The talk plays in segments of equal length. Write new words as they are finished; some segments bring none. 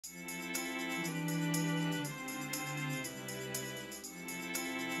The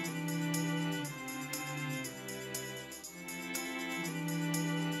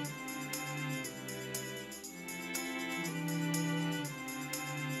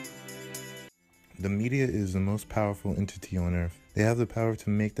media is the most powerful entity on earth. They have the power to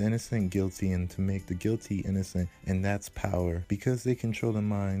make the innocent guilty and to make the guilty innocent, and that's power, because they control the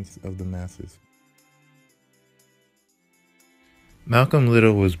minds of the masses. Malcolm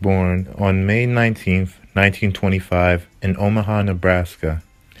Little was born on May 19th, 1925, in Omaha, Nebraska.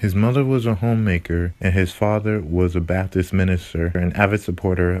 His mother was a homemaker, and his father was a Baptist minister, an avid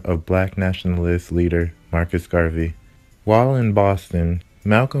supporter of Black nationalist leader Marcus Garvey. While in Boston,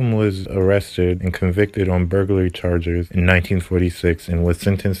 Malcolm was arrested and convicted on burglary charges in 1946 and was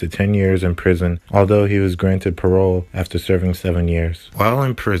sentenced to 10 years in prison, although he was granted parole after serving 7 years. While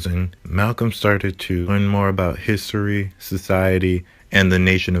in prison, Malcolm started to learn more about history, society, and the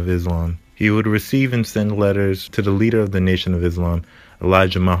Nation of Islam. He would receive and send letters to the leader of the Nation of Islam,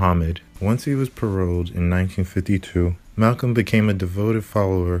 Elijah Muhammad. Once he was paroled in 1952, Malcolm became a devoted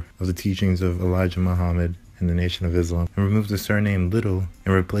follower of the teachings of Elijah Muhammad in the Nation of Islam, and removed the surname Little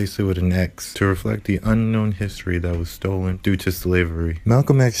and replaced it with an X to reflect the unknown history that was stolen due to slavery.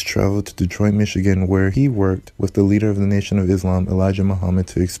 Malcolm X traveled to Detroit, Michigan, where he worked with the leader of the Nation of Islam, Elijah Muhammad,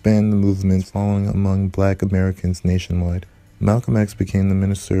 to expand the movement's following among Black Americans nationwide. Malcolm X became the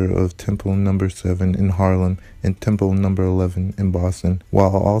minister of Temple No. 7 in Harlem and Temple No. 11 in Boston,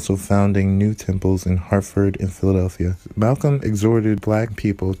 while also founding new temples in Hartford and Philadelphia. Malcolm exhorted Black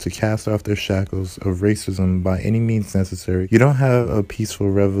people to cast off their shackles of racism by any means necessary. You don't have a peaceful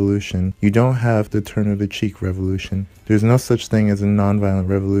revolution. You don't have the turn-of-the-cheek revolution. There's no such thing as a nonviolent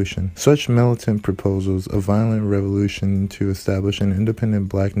revolution. Such militant proposals of violent revolution to establish an independent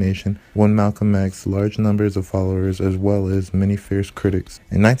Black nation won Malcolm X large numbers of followers as well as many fierce critics.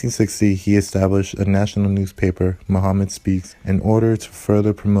 In 1960, he established a national newspaper, Muhammad Speaks, in order to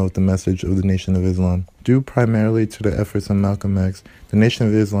further promote the message of the Nation of Islam. Due primarily to the efforts of Malcolm X, the Nation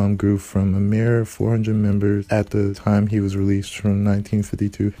of Islam grew from a mere 400 members at the time he was released from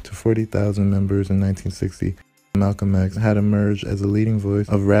 1952 to 40,000 members in 1960. Malcolm X had emerged as a leading voice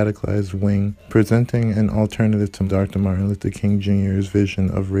of radicalized wing, presenting an alternative to Dr. Martin Luther King Jr.'s vision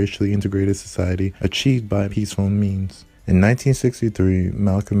of racially integrated society achieved by peaceful means. In 1963,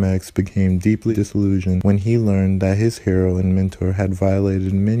 Malcolm X became deeply disillusioned when he learned that his hero and mentor had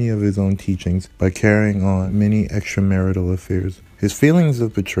violated many of his own teachings by carrying on many extramarital affairs. His feelings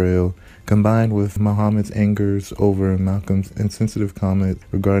of betrayal, combined with Muhammad's angers over Malcolm's insensitive comment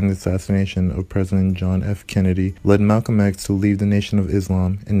regarding the assassination of President John F. Kennedy, led Malcolm X to leave the Nation of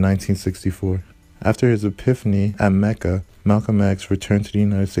Islam in 1964. After his epiphany at Mecca, Malcolm X returned to the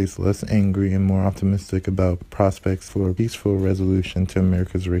United States less angry and more optimistic about prospects for a peaceful resolution to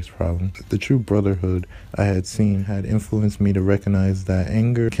America's race problems. The true brotherhood I had seen had influenced me to recognize that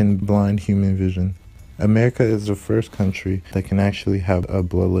anger can blind human vision. America is the first country that can actually have a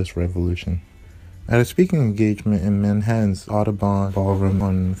bloodless revolution. At a speaking engagement in Manhattan's Audubon Ballroom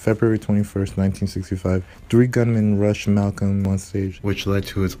on February 21st, 1965, 3 gunmen rushed Malcolm on stage, which led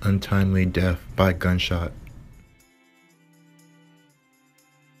to his untimely death by gunshot.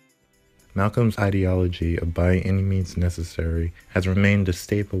 Malcolm's ideology of by any means necessary has remained a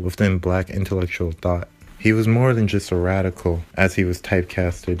staple within Black intellectual thought. He was more than just a radical, as he was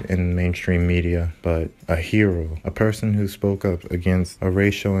typecasted in mainstream media, but a hero, a person who spoke up against a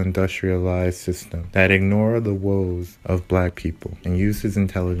racial industrialized system that ignored the woes of Black people and used his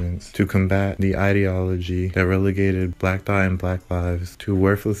intelligence to combat the ideology that relegated Black thought and Black lives to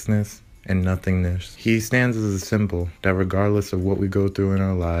worthlessness and nothingness. He stands as a symbol that regardless of what we go through in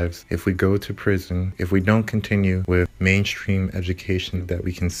our lives, if we go to prison, if we don't continue with mainstream education, that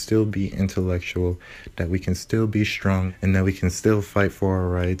we can still be intellectual, that we can still be strong, and that we can still fight for our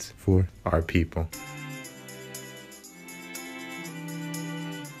rights for our people.